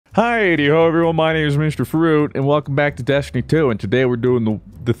Hi-ho everyone, my name is Mr. Fruit, and welcome back to Destiny 2, and today we're doing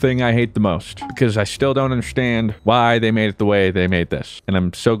the thing I hate the most, because I still don't understand why they made it the way they made this, and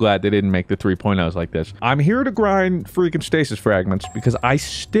I'm so glad they didn't make the 3.0s like this. I'm here to grind freaking stasis fragments, because I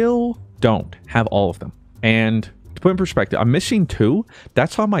still don't have all of them, and to put in perspective, I'm missing 2,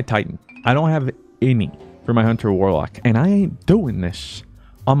 that's on my Titan. I don't have any for my Hunter Warlock, and I ain't doing this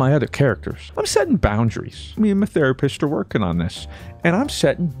on my other characters. I'm setting boundaries. Me and my therapist are working on this, and I'm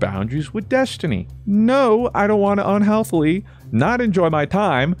setting boundaries with Destiny. No, I don't want to unhealthily not enjoy my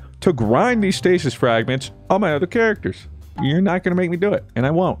time to grind these stasis fragments on my other characters. You're not going to make me do it, and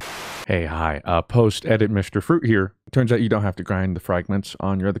I won't. Hey, hi, post-edit Mr. Fruit here. Turns out you don't have to grind the fragments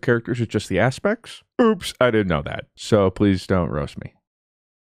on your other characters, it's just the aspects. Oops, I didn't know that. So please don't roast me.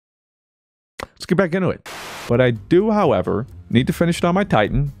 Let's get back into it. But I do, however, need to finish it on my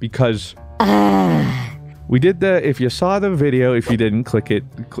Titan because we did the, if you saw the video, if you didn't, click it,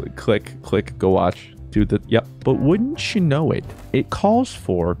 click, go watch, do the, yep. But wouldn't you know it, it calls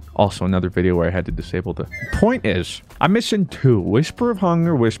for also another video where I had to disable the point is, I'm missing 2, Whisper of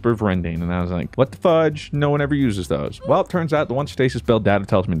Hunger, Whisper of Rending, and I was like, what the fudge? No one ever uses those. Well, it turns out the one stasis build Daddo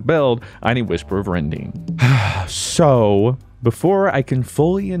tells me to build, I need Whisper of Rending. So before I can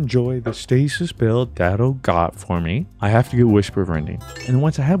fully enjoy the stasis build Datto got for me, I have to get Whisper of Rending. And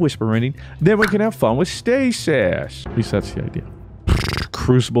once I have Whisper of Rending, then we can have fun with stasis. At least that's the idea.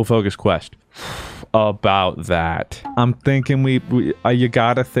 Crucible Focus Quest. About that. I'm thinking you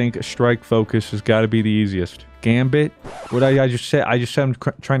gotta think Strike Focus has got to be the easiest. Gambit? What I just said? I just said I'm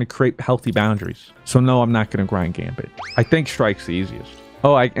trying to create healthy boundaries. So no, I'm not going to grind Gambit. I think Strike's the easiest.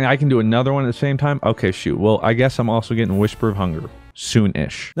 Oh, I can do another one at the same time? Okay, shoot. Well, I guess I'm also getting Whisper of Hunger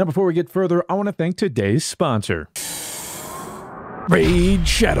soon-ish. Now, before we get further, I want to thank today's sponsor, Raid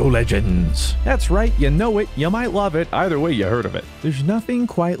Shadow Legends. That's right, you know it, you might love it, either way you heard of it. There's nothing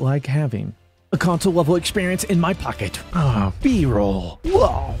quite like having a console level experience in my pocket. Ah, B-roll.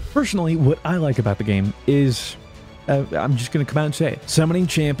 Whoa. Personally, what I like about the game is, I'm just gonna come out and say it, summoning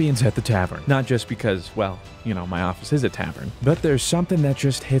champions at the tavern. Not just because, well, you know, my office is a tavern, but there's something that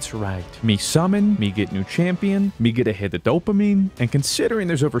just hits right. Me summon, me get new champion, me get a hit of dopamine, and considering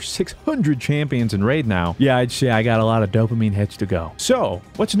there's over 600 champions in Raid now, yeah, I'd say I got a lot of dopamine hits to go. So,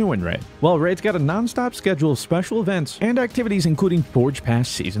 what's new in Raid? Well, Raid's got a non-stop schedule of special events and activities including Forge Pass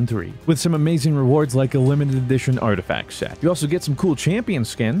Season 3, with some amazing rewards like a limited edition artifact set. You also get some cool champion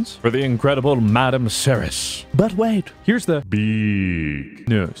skins for the incredible Madame Ceres. But wait, here's the big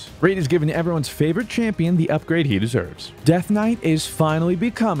news. Raid is giving everyone's favorite champion the upgrade he deserves. Death Knight is finally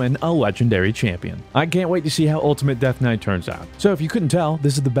becoming a legendary champion. I can't wait to see how Ultimate Death Knight turns out. So if you couldn't tell,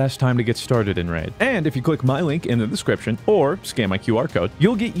 this is the best time to get started in Raid. And if you click my link in the description or scan my QR code,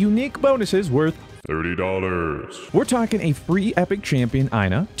 you'll get unique bonuses worth $30. We're talking a free epic champion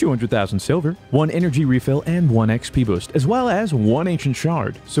Ina, 200,000 silver, 1 energy refill, and 1 XP boost, as well as 1 ancient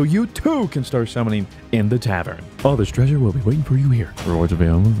shard, so you too can start summoning in the tavern. All this treasure will be waiting for you here. Rewards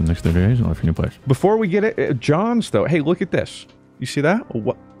available in the next 30 days and all for new place. Before we get it, John's though, hey, look at this. You see that?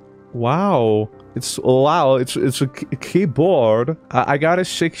 What? Wow. It's a keyboard. I got a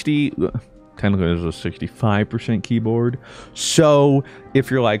 60. Technically, there's a 65% keyboard. So, if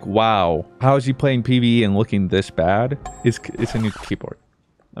you're like, wow, how is he playing PvE and looking this bad? It's a new keyboard.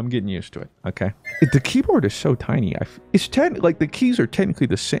 I'm getting used to it, okay? The keyboard is so tiny. It's like the keys are technically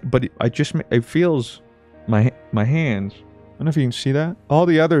the same, but it feels my hands. I don't know if you can see that. All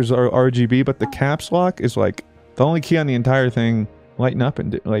the others are RGB, but the caps lock is like the only key on the entire thing lighting up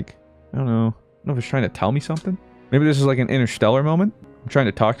and like, I don't know if it's trying to tell me something. Maybe this is like an interstellar moment. I'm trying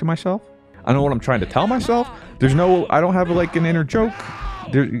to talk to myself. I don't know what I'm trying to tell myself. I don't have like an inner joke.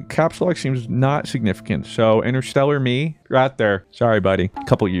 Caps lock seems not significant. So interstellar me, right there. Sorry, buddy. A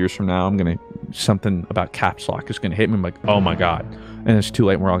couple years from now, something about caps lock is gonna hit me. I'm like, oh my God. And it's too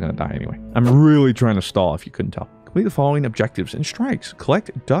late. We're all gonna die anyway. I'm really trying to stall if you couldn't tell. Complete the following objectives and strikes. Collect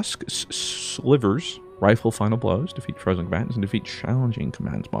dusk slivers, rifle final blows, defeat frozen combatants, and defeat challenging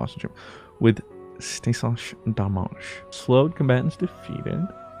combatants boss with Stasis damage. Slowed combatants defeated.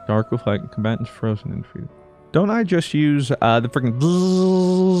 Dark reflect combatants frozen and defeated. Don't I just use the freaking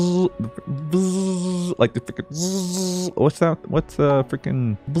like the freaking what's that? What's the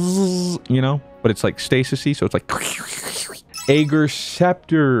freaking you know? But it's like stasis-y, so it's like Aegir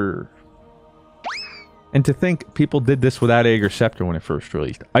Scepter. And to think people did this without Aegir Scepter when it first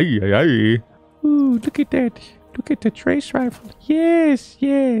released. Aye, aye, aye. Ooh, look at that. Look at the trace rifle. Yes,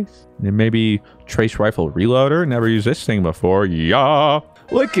 yes. And maybe trace rifle reloader. Never used this thing before. Yeah.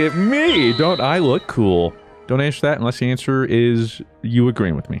 Look at me. Don't I look cool? Don't answer that unless the answer is you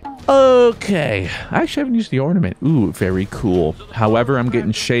agreeing with me. Okay. I actually haven't used the ornament. Ooh, very cool. However, I'm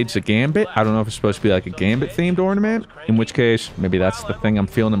getting shades of Gambit. I don't know if it's supposed to be like a Gambit-themed ornament, in which case, maybe that's the thing I'm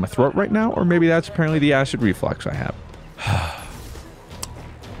feeling in my throat right now, or maybe that's apparently the acid reflux I have.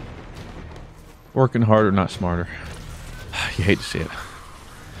 Working harder, not smarter. You hate to see it.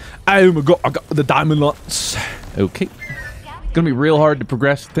 Oh my god, I got the diamond lots. Okay. Gonna be real hard to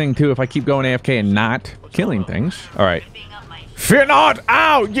progress the thing too if I keep going AFK and not killing things. Alright. Fear not!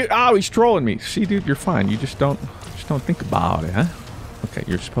 Ow! Ow, he's trolling me. See, dude, you're fine. You just don't think about it, huh? Okay,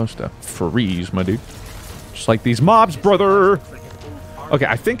 you're supposed to freeze, my dude. Just like these mobs, brother! Okay,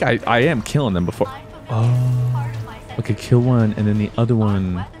 I think I am killing them before. Oh. Okay, kill one and then the other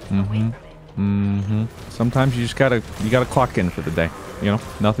one. Sometimes you just gotta clock in for the day. You know,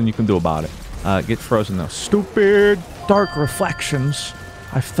 nothing you can do about it. Get frozen though. Stupid dark reflections.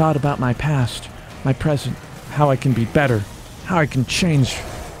 I've thought about my past, my present, how I can be better, how I can change.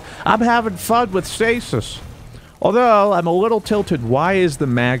 I'm having fun with Stasis. Although I'm a little tilted. Why is the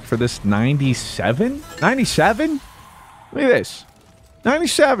mag for this 97? 97? Look at this.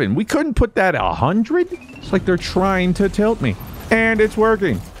 97. We couldn't put that at 100? It's like they're trying to tilt me. And it's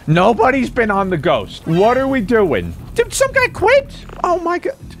working. Nobody's been on the ghost. What are we doing? Did some guy quit? Oh my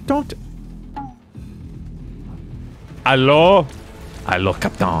god. Don't. Hello? Hello,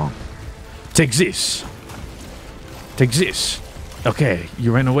 Captain. Take this. Take this. Okay,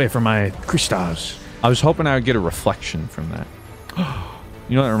 you ran away from my crystals. I was hoping I would get a reflection from that.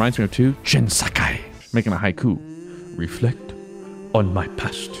 You know what that reminds me of too? Jinsakai. Making a haiku. Reflect on my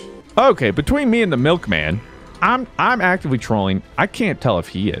past. Okay, between me and the milkman, I'm actively trolling. I can't tell if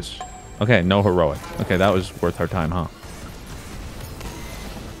he is. Okay, no heroic. Okay, that was worth our time, huh?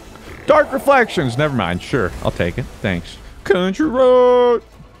 Dark reflections. Never mind. Sure, I'll take it. Thanks. Country road,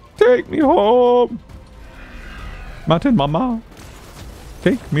 take me home. Mountain mama,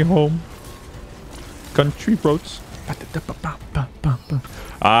 take me home. Country roads.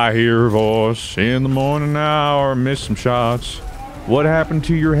 I hear a voice in the morning hour. Miss some shots. What happened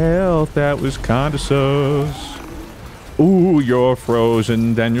to your health? That was kinda sus. Ooh, you're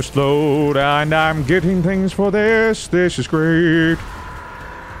frozen, then you're slowed, and I'm getting things for this. This is great.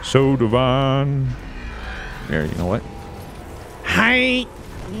 So divine. There, you know what? Hi!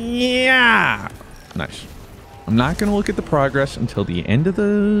 Yeah! Nice. I'm not going to look at the progress until the end of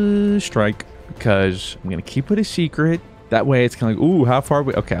the strike, because I'm going to keep it a secret. That way it's kind of like, ooh, how far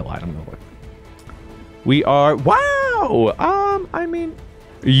we... Okay, I lied. I'm going to look. We are... Wow! I mean...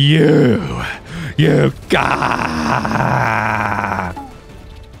 You got...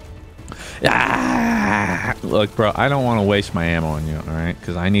 Ah! Look, bro, I don't want to waste my ammo on you, alright?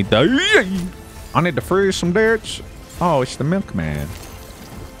 Because I need to freeze some darts. Oh, it's the milkman.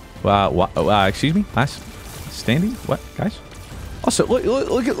 Excuse me? Last standing? What, guys? Also,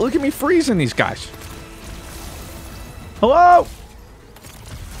 look at me freezing these guys. Hello?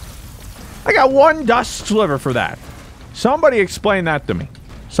 I got one dust sliver for that. Somebody explain that to me.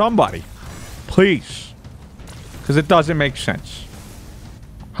 Somebody. Please. Because it doesn't make sense.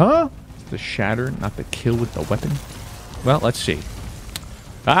 Huh? The shatter, not the kill with the weapon. Well, let's see.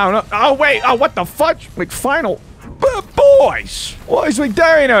 I don't know. Oh, wait. Oh, what the fudge? Like, final. Boys. What is we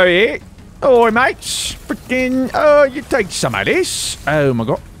doing over here? Oh, mates. Freaking. Oh, you take some of this. Oh, my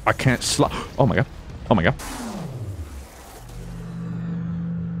God. I can't slide. Oh, my God. Oh, my God.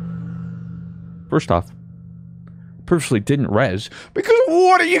 First off, purposely didn't res because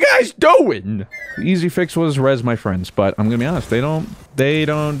what are you guys doing? The easy fix was res my friends, but I'm gonna be honest, they don't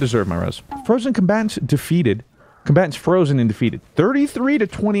deserve my res. Frozen combatants defeated. Combatants frozen and defeated. 33 to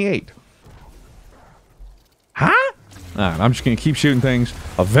 28. Huh? I'm just gonna keep shooting things.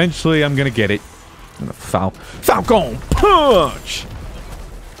 Eventually, I'm gonna get it. I'm gonna Falcon punch.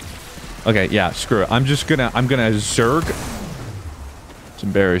 Okay, yeah, screw it. I'm gonna Zerg. It's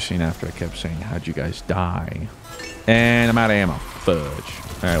embarrassing after I kept saying, how'd you guys die? And I'm out of ammo. Fudge.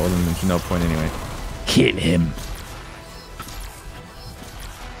 Alright, well then there's no point anyway. Kill him.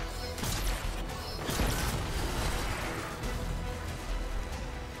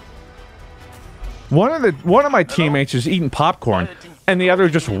 One of my teammates is eating popcorn, and the other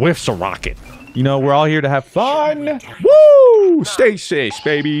just whiffs a rocket. You know, we're all here to have fun. Woo! Stasis,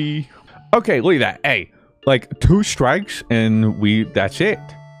 baby. Okay, look at that. Hey, like 2 strikes, and that's it.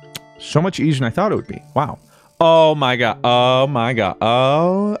 So much easier than I thought it would be. Wow. Oh my god. Oh my god.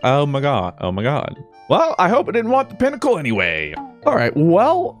 Oh my god. Oh my god. Well, I hope I didn't want the pinnacle anyway. Alright,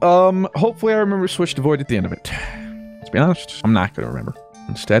 well, hopefully I remember to switch to void at the end of it. Let's be honest, I'm not gonna remember.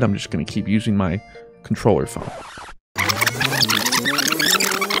 Instead, I'm just gonna keep using my controller phone.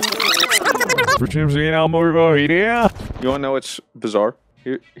 You wanna know what's bizarre?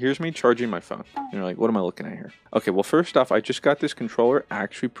 Here's me charging my phone. You're like, what am I looking at here? Okay, well, first off, I just got this controller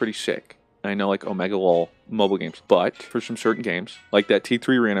actually pretty sick. I know, like, Omega LOL mobile games, but for some certain games, like that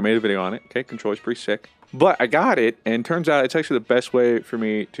T3 Arena, I made a video on it. Okay, controller's pretty sick. But I got it, and turns out it's actually the best way for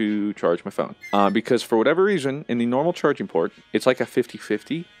me to charge my phone. Because for whatever reason, in the normal charging port, it's like a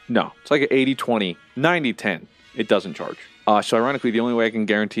 50-50. No, it's like an 80-20, 90-10. It doesn't charge. So ironically, the only way I can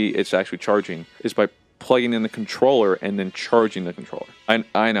guarantee it's actually charging is by plugging in the controller and then charging the controller.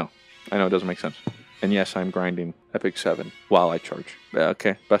 I know it doesn't make sense. And yes, I'm grinding Epic 7 while I charge.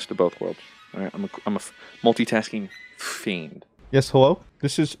 Okay, best of both worlds. All right, I'm a multitasking fiend. Yes, hello.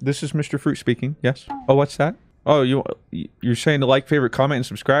 This is Mr. Fruit speaking. Yes. Oh, what's that? Oh, you're saying to like, favorite, comment, and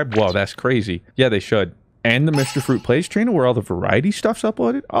subscribe? Wow, that's crazy. Yeah, they should. And the Mr. Fruit Plays channel where all the variety stuff's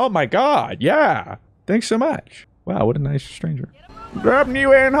uploaded. Oh my God, yeah. Thanks so much. Wow, what a nice stranger. Grabbing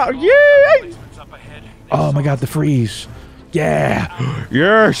you in. Yay! Oh my God, the freeze. Yeah.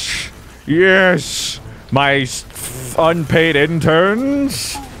 Yes. Yes. My unpaid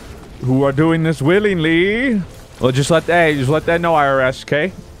interns who are doing this willingly. Well, just let that know, IRS,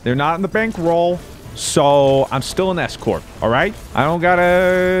 okay? They're not in the bankroll, so I'm still an S corp. All right? I don't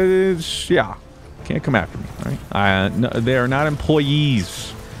gotta. Yeah, can't come after me. All right? No, they are not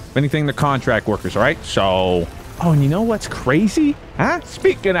employees. If anything, they're contract workers. All right? So. Oh, and you know what's crazy? Huh?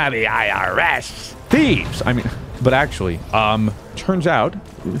 Speaking of the IRS, thieves. I mean, but actually, turns out,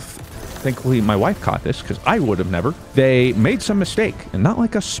 thankfully my wife caught this because I would have never. They made some mistake, and not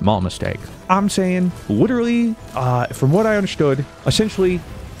like a small mistake. I'm saying, literally, from what I understood, essentially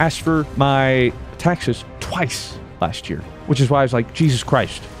asked for my taxes twice last year, which is why I was like, Jesus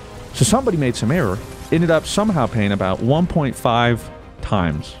Christ. So somebody made some error, ended up somehow paying about 1.5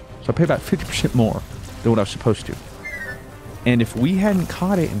 times. So I paid about 50% more than what I was supposed to. And if we hadn't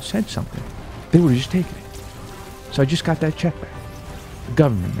caught it and said something, they would have just taken it. So I just got that check back. The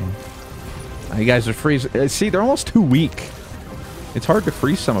government, man. You guys are freezing. See, they're almost too weak. It's hard to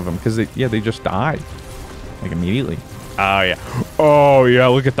freeze some of them because they just died. Like immediately. Oh, yeah. Oh, yeah,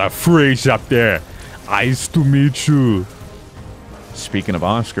 look at the freeze up there. Nice to meet you. Speaking of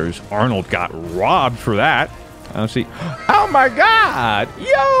Oscars, Arnold got robbed for that. I don't see. Oh, my God.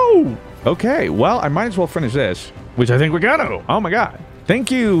 Yo. Okay, well, I might as well finish this, which I think we're gonna. Oh, my God. Thank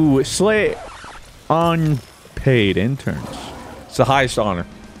you, unpaid interns. It's the highest honor.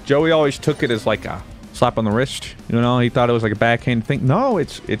 Joey always took it as like a slap on the wrist. You know, he thought it was like a backhand thing. No,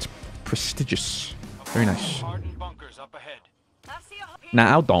 it's prestigious. Very nice.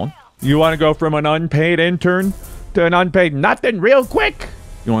 Now, Don, you want to go from an unpaid intern to an unpaid nothing real quick?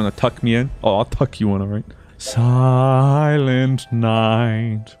 You want to tuck me in? Oh, I'll tuck you in, all right. Silent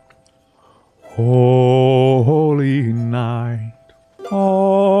night. Holy night.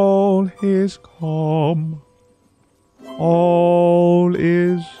 All is calm. All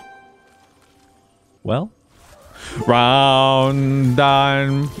is well. Round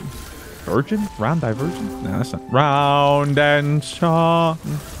and virgin? Round divergent? No, that's not. Round and song.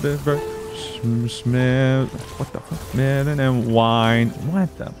 Smith. What the fuck? And wine.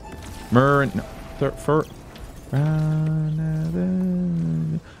 What the? Myrrh. No.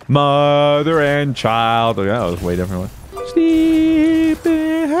 Mother and child. Oh, yeah, that was way different one. Sleep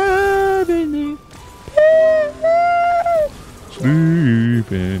in heavenly.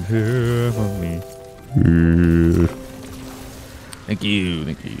 Sleep in heavenly. Thank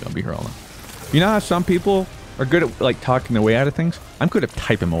you. I'll be here all night. You know how some people are good at like talking their way out of things? I'm good at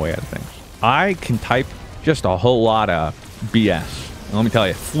typing my way out of things. I can type just a whole lot of BS. And let me tell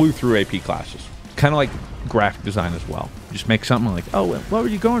you, flew through AP classes. Kind of like graphic design as well. Just make something like, oh, what were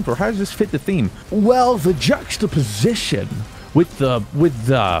you going for? How does this fit the theme? Well, the juxtaposition with the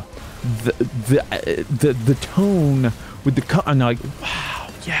tone with the I'm like, wow,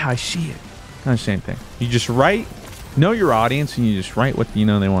 yeah, I see it. Kind of same thing. You just write, know your audience, and you just write what you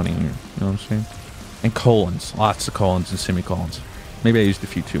know they want to hear. You know what I'm saying? And colons, lots of colons and semicolons. Maybe I used a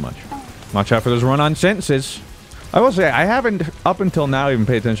few too much. Watch out for those run-on sentences. I will say I haven't up until now even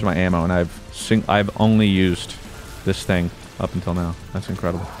paid attention to my ammo, and I've only used this thing up until now. That's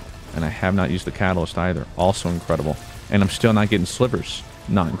incredible. And I have not used the catalyst either. Also incredible. And I'm still not getting slivers.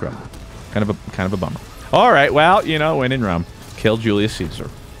 Not incredible. Kind of a bummer. All right, well, you know, when in Rome, kill Julius Caesar.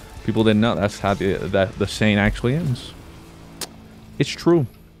 People didn't know that's how the saying actually ends. It's true.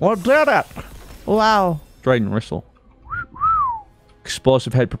 Well, did it? Wow. Trident whistle.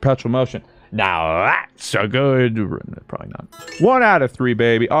 Explosive head, perpetual motion. Now that's so good. Probably not. 1 out of 3,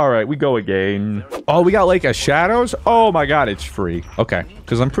 baby. All right, we go again. Oh, we got Lake of Shadows. Oh my God, it's free. Okay,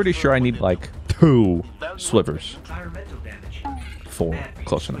 because I'm pretty sure I need like 2 slivers. 4,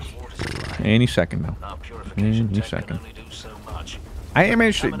 close enough. Any second now. Any second. I am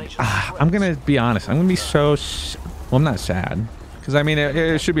actually... I'm going to be honest. I'm going to be so... Well, I'm not sad. Because, I mean,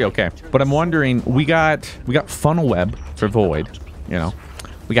 it should be okay. But I'm wondering, we got Funnel Web for Void, you know.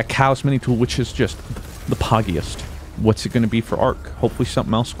 We got Cow's Mini Tool, which is just the poggiest. What's it going to be for Arc? Hopefully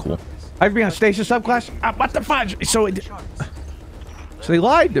something else cool. I'd be on Stasis subclass? What the fudge? So they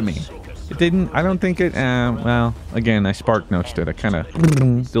lied to me. It didn't... I don't think it... well, again, I spark notes it. I kind of... did a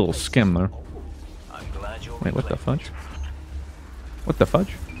little skim there. Wait, what the fudge? What the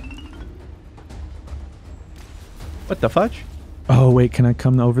fudge? What the fudge? Oh, wait, can I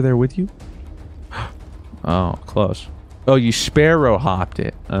come over there with you? Oh, close. Oh, you sparrow hopped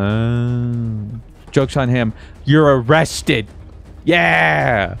it. Joke's on him. You're arrested.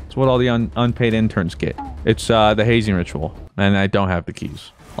 Yeah! It's what all the unpaid interns get. It's the hazing ritual. And I don't have the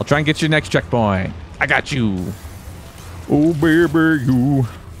keys. I'll try and get you next checkpoint. I got you. Oh, baby, you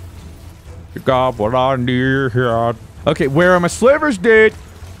got what I need here. Okay, where are my slivers, dude?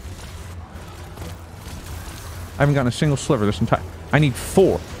 I haven't gotten a single sliver this entire... I need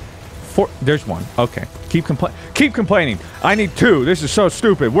 4. 4. There's 1. Okay. Keep complaining. I need 2. This is so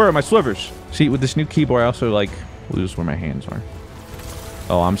stupid. Where are my slivers? See, with this new keyboard, I also, like, lose where my hands are.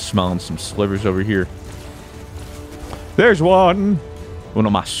 Oh, I'm smelling some slivers over here. There's 1. Uno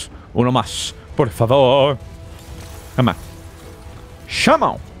más. Uno más. Por favor. Come on. Come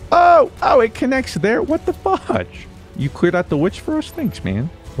on. Oh, it connects there. What the fudge? You cleared out the witch for us? Thanks, man.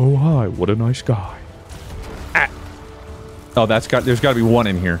 Oh, hi. What a nice guy. Oh, there's got to be 1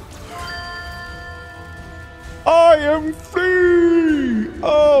 in here. I am free!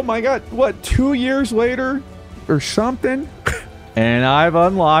 Oh my god. What, 2 years later? Or something? And I've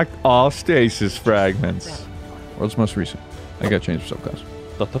unlocked all stasis fragments. World's most recent. I gotta change for subclass.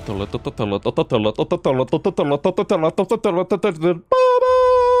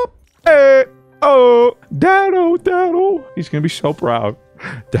 Hey! Oh! Daddo! He's gonna be so proud.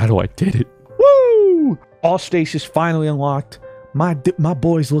 Daddo, I did it. Woo! All stasis finally unlocked. My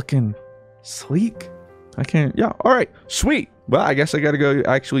boy's looking sleek. I can't... Yeah, alright. Sweet. Well, I guess I gotta go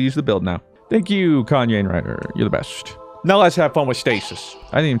actually use the build now. Thank you, Kanye and Ryder. You're the best. Now let's have fun with stasis.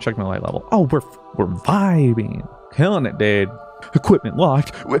 I didn't even check my light level. Oh, we're vibing. Killing it, dude. Equipment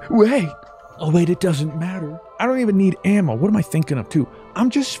locked. Wait. Oh, wait, it doesn't matter. I don't even need ammo. What am I thinking of, too?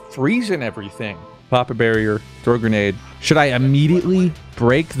 I'm just freezing everything. Pop a barrier, throw a grenade. Should I immediately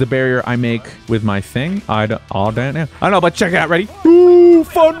break the barrier I make with my thing? I don't know, but check it out. Ready? Ooh,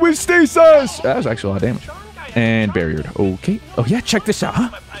 fun with stasis! That was actually a lot of damage. And barriered. Okay. Oh, yeah, check this out, huh?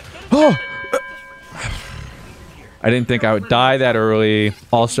 Oh! I didn't think I would die that early.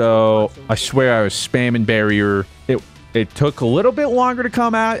 Also, I swear I was spamming barrier. It took a little bit longer to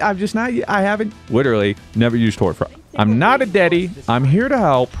come out. I haven't literally never used hoarfrost. I'm not a deadie. I'm here to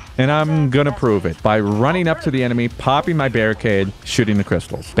help, and I'm gonna prove it by running up to the enemy, popping my barricade, shooting the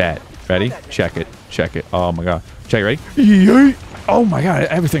crystals. Bet. Ready? Check it. Check it. Oh my god. Check it, ready? Yeet. Oh my god,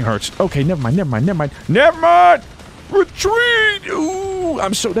 everything hurts. Okay, never mind. Retreat! Ooh,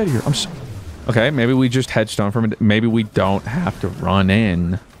 I'm so dead here. Okay, maybe we just headstone from it. Maybe we don't have to run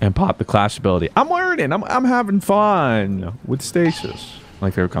in and pop the class ability. I'm learning. I'm having fun with stasis.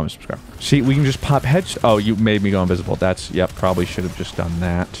 Like, favorite, comment, subscribe. See, we can just pop headstone. Oh, you made me go invisible. That's, yep, probably should have just done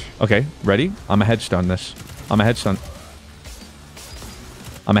that. Okay, ready? I'm a headstone this. I'm a headstone.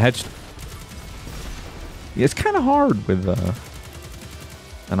 Yeah, it's kind of hard with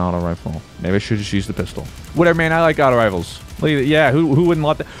an auto rifle. Maybe I should just use the pistol. Whatever, man. I like auto rifles. Look at it. Yeah, who wouldn't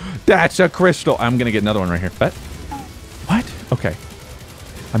love that? That's a crystal. I'm gonna get another one right here. Bet. What? Okay.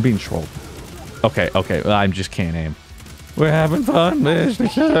 I'm being trolled. Okay. Well, I just can't aim. We're having fun,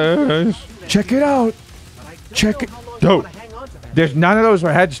 Mr. Check it out. Check it. Dude, there's none of those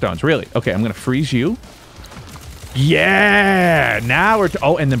are headstones, really. Okay, I'm gonna freeze you. Yeah. Now we're.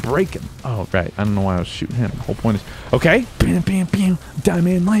 Oh, and then break him. Oh, right. I don't know why I was shooting him. The whole point is. Okay. Bam, bam, bam.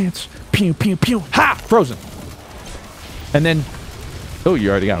 Diamond lance. Pew, pew, pew. Ha! Frozen. And then. Oh, you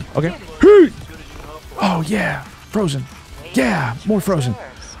already got him. Okay. Oh yeah. Frozen. Yeah. More frozen.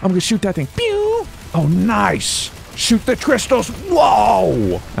 I'm gonna shoot that thing. Pew. Oh, nice. Shoot the crystals.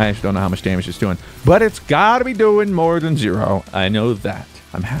 Whoa! I actually don't know how much damage it's doing, but it's got to be doing more than 0. I know that.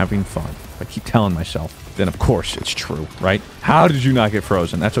 I'm having fun. I keep telling myself. Then, of course, it's true, right? How did you not get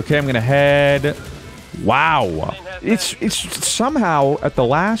frozen? That's okay. I'm going to head... Wow. It's somehow at the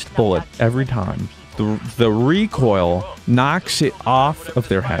last bullet every time. The recoil knocks it off of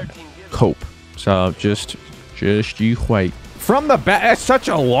their head. Cope. So just you wait. From the back, that's such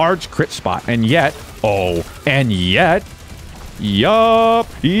a large crit spot. And yet... Oh, and yet, yup.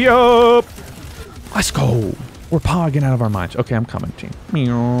 Let's go. We're pogging out of our minds. Okay, I'm coming, team.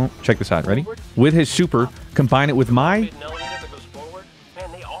 Meow. Check this out. Ready? With his super, combine it with my...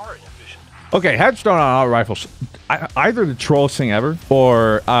 Okay, headstone on all rifles. Either the trollest thing ever,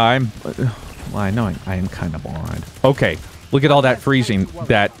 or I'm... well, I know I am kind of blind. Okay, look at all that freezing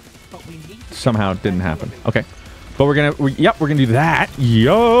that somehow didn't happen. Okay, but we're gonna do that.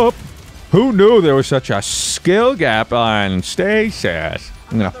 Yup. Who knew there was such a skill gap on Stasis?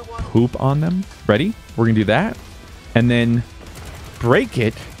 I'm gonna poop on them. Ready? We're gonna do that, and then break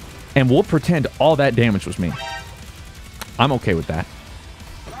it, and we'll pretend all that damage was me. I'm okay with that.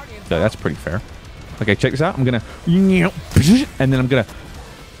 So that's pretty fair. Okay, check this out. I'm gonna, and then I'm gonna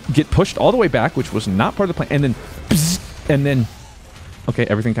get pushed all the way back, which was not part of the plan, and then, okay,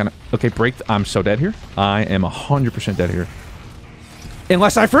 everything kind of, okay, break. I'm so dead here. I am 100% dead here.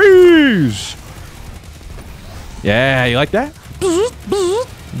 Unless I freeze! Yeah, you like that?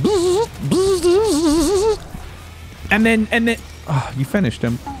 And then, oh, you finished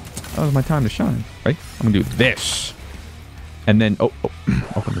him. That was my time to shine, right? I'm gonna do this. And then, oh,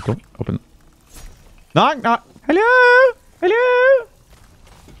 open the door, open. Knock, knock. Hello? Hello?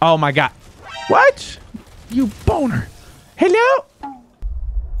 Oh my God. What? You boner. Hello?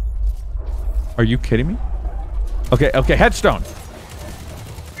 Are you kidding me? Okay, okay, headstone.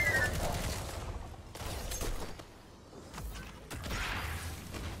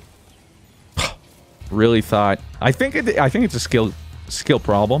 Really thought. I think it's a skill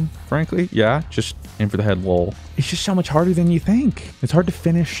problem, frankly. Yeah, just aim for the head, lol. It's just so much harder than you think. It's hard to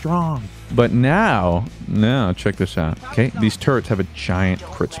finish strong. But now, check this out. Okay, these turrets have a giant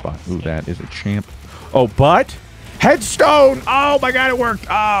crit spot. Ooh, that is a champ. Oh, but headstone! Oh my God, it worked!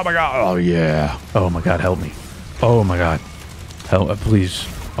 Oh my God! Oh yeah! Oh my God, help me! Oh my God, help! Please!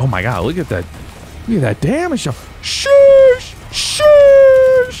 Oh my God, look at that! Look at that damage! Shush!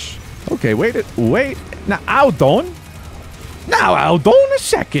 Shush! Okay, wait. Now, hold on. Now, hold on a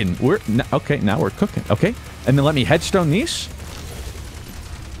second. Okay, now we're cooking. Okay, and then let me headstone these.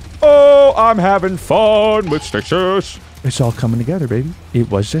 Oh, I'm having fun with Stasis. It's all coming together, baby. It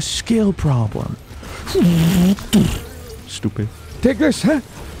was a skill problem. Stupid. Take this, huh?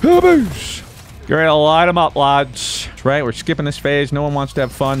 Boosh. Get ready to light them up, lads. That's right, we're skipping this phase. No one wants to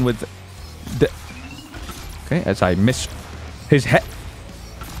have fun with the... Okay, as I miss his head.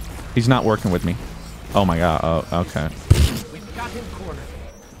 He's not working with me. Oh my God. Oh, okay. We've got him cornered.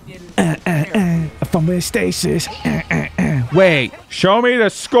 Fun with Stasis. Wait. Show me the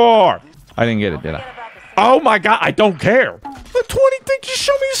score. I didn't get it, did I? Oh my God. I don't care. The 20 thing. Just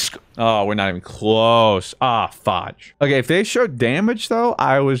show me the score. Oh, we're not even close. Ah, fudge. Okay, if they showed damage though,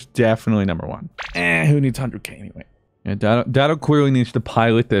 I was definitely number one. Who needs 100K anyway? Yeah, Daddo clearly needs to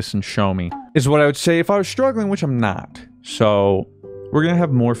pilot this and show me. Is what I would say if I was struggling, which I'm not. So... we're gonna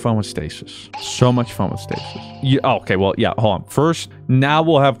have more fun with Stasis. So much fun with Stasis. Yeah, okay, well, yeah, hold on. First, now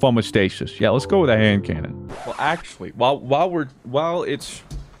we'll have fun with Stasis. Yeah, let's go with a hand cannon. Well, actually, while it's...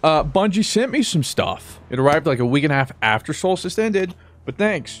 Bungie sent me some stuff. It arrived like a week and a half after Solstice ended, but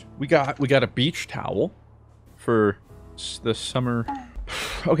thanks. We got a beach towel for the summer.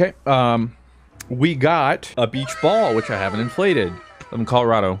 Okay, we got a beach ball, which I haven't inflated. I'm in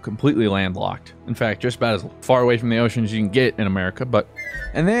Colorado, completely landlocked. In fact, just about as far away from the ocean as you can get in America, but...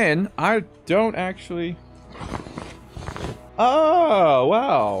 and then, I don't actually... oh,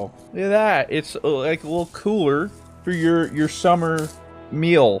 wow. Look at that. It's like a little cooler for your summer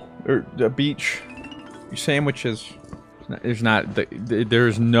meal, or the beach. Your sandwiches.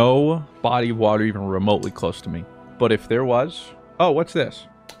 There's no body of water even remotely close to me. But if there was... oh, what's this?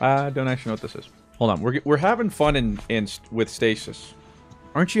 I don't actually know what this is. Hold on, we're having fun with Stasis.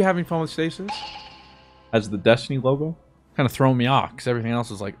 Aren't you having fun with Stasis? As the Destiny logo? Kind of throwing me off, because everything else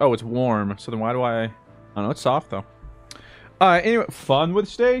is like, oh, it's warm. So then why do I don't know, it's soft, though. Anyway, fun with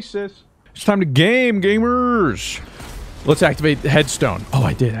Stasis. It's time to game, gamers. Let's activate the headstone. Oh,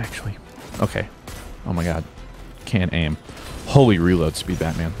 I did, actually. Okay. Oh, my God. Can't aim. Holy reload speed,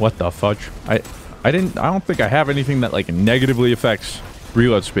 Batman. What the fudge? I don't think I have anything that, like, negatively affects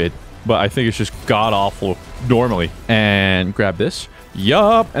reload speed. But I think it's just god-awful normally. And grab this.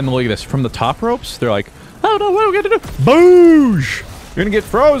 Yup. And look at this. From the top ropes, they're like, oh no, what are we gonna do? Boosh! You're gonna get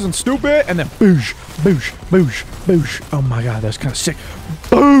frozen, stupid! And then boosh, boosh, boosh, boosh. Oh my God, that's kind of sick.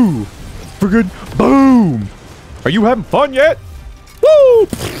 Boom! Friggin' boom! Are you having fun yet? Woo!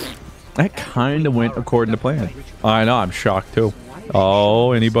 That kind of went according to plan. I know, I'm shocked too.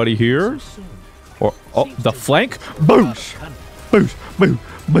 Oh, anybody here? Or, oh, the flank? Boosh! Boosh! Boo!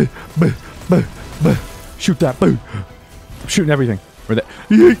 Boo! Boo! Boo! Boo! Shoot that! Boo! I'm shooting everything. Where that?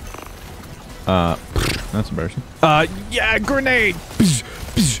 Yeet! That's embarrassing. Yeah, grenade!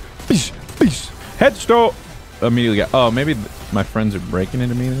 Headstone! immediately got... Oh, maybe my friends are breaking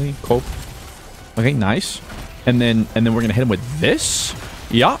it immediately. Cope. Okay, nice. And then we're going to hit him with this.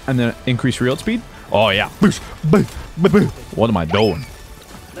 Yeah, and then increase reload speed. Oh, yeah. Boosh, boom, boom, boom. What am I doing?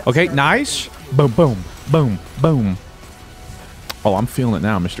 Okay, nice. Boom, boom, boom, boom. Oh, I'm feeling it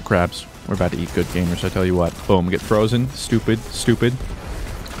now, Mr. Krabs. We're about to eat good, gamers, I tell you what. Boom, get frozen. Stupid, stupid.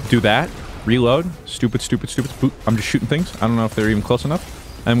 Do that. Reload. Stupid, stupid, stupid. Boop. I'm just shooting things. I don't know if they're even close enough.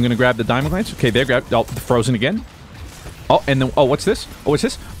 I'm going to grab the diamond lance. Okay, they're grabbed. Oh, frozen again. Oh, and then... Oh, what's this? Oh, what's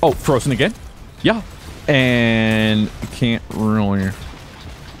this? Oh, frozen again. Yeah. And... Can't really...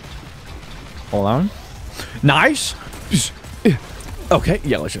 Hold on. Nice. Okay,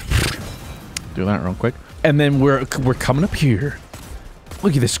 yeah, let's just... Do that real quick. And then we're coming up here.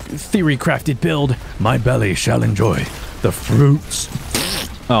 Look at this theory-crafted build. My belly shall enjoy the fruits.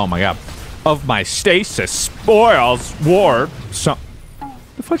 Oh, my God. Of my stasis spoils war. So...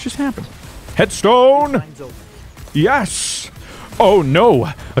 The fuck just happened? Headstone! Yes! Oh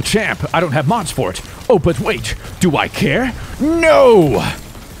no! A champ! I don't have mods for it! Oh, but wait! Do I care? No!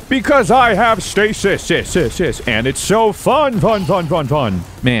 Because I have stasis! And it's so fun! Fun!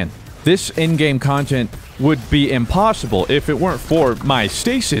 Man, this in-game content would be impossible if it weren't for my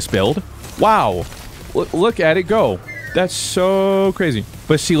stasis build. Wow! Look at it go! That's so crazy.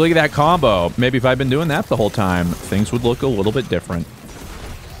 But see, look at that combo. Maybe if I'd been doing that the whole time, things would look a little bit different.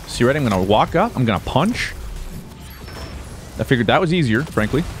 See, right? I'm gonna walk up. I'm gonna punch. I figured that was easier,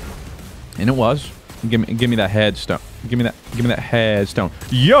 frankly, and it was. Give me that headstone. Give me that headstone.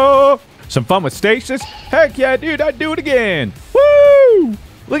 Yo, some fun with stasis. Heck yeah, dude! I'd do it again. Woo!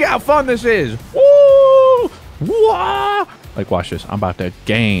 Look at how fun this is. Woo! Wah! Like, watch this. I'm about to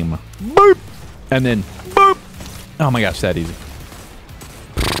game. Boop, and then boop. Oh my gosh, that easy.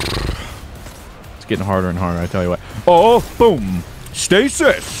 It's getting harder and harder. I tell you what. Oh, boom.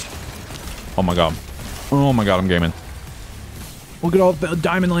 Stasis! Oh my god. Oh my god, I'm gaming. Look at all the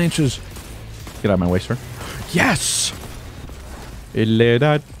diamond lances. Get out of my way, sir. Yes! It's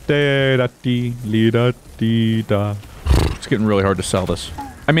getting really hard to sell this.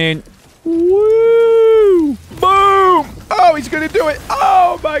 I mean... Woo! Boom! Oh, he's gonna do it!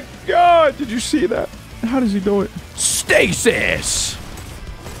 Oh my god! Did you see that? How does he do it? Stasis!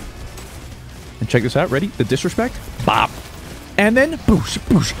 And check this out. Ready? The disrespect. Bop. And then boosh,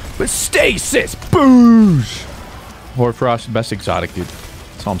 boosh, but stasis, boosh. Hoarfrost, best exotic, dude.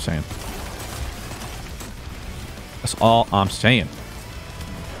 That's all I'm saying. That's all I'm saying.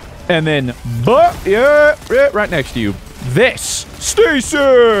 And then, yeah, right next to you, this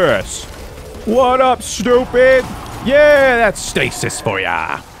stasis. What up, stupid? Yeah, that's stasis for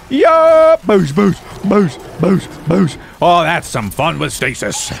ya. Yeah, boosh, boosh, boosh, boosh, boosh. Oh, that's some fun with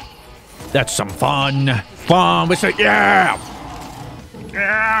stasis. That's some fun. Fun with stasis. Yeah.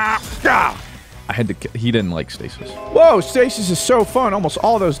 I had to... He didn't like stasis. Whoa, stasis is so fun. Almost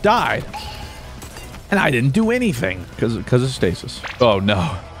all those died. And I didn't do anything. Because of stasis. Oh,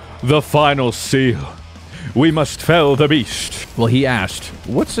 no. The final seal. We must fell the beast. Well, he asked,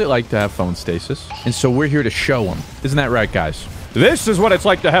 what's it like to have fun with stasis? And so we're here to show him. Isn't that right, guys? This is what it's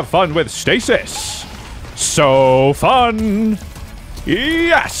like to have fun with stasis. So fun.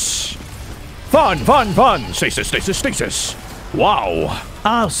 Yes. Fun. Stasis, stasis, stasis. Wow.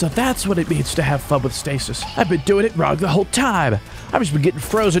 Oh, so that's what it means to have fun with stasis. I've been doing it wrong the whole time. I've just been getting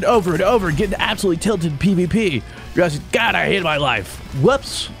frozen over and over, getting absolutely tilted in PvP. You guys, God, I hate my life.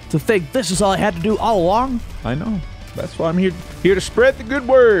 Whoops. To think this is all I had to do all along? I know. That's why I'm here to spread the good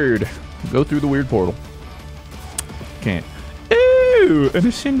word. Go through the weird portal. Can't. Ooh, an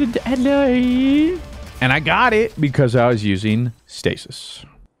ascended ally. And I got it because I was using stasis.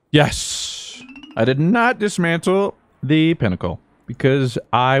 Yes. I did not dismantle the pinnacle because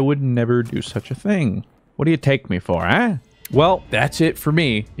I would never do such a thing. What do you take me for, eh? Well, that's it for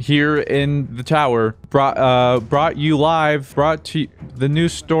me here in the tower. Brought you live, brought to the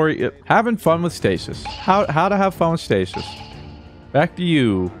news story. Having fun with stasis. How to have fun with stasis. Back to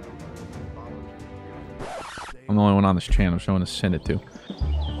you. I'm the only one on this channel, so I'm going to send it to.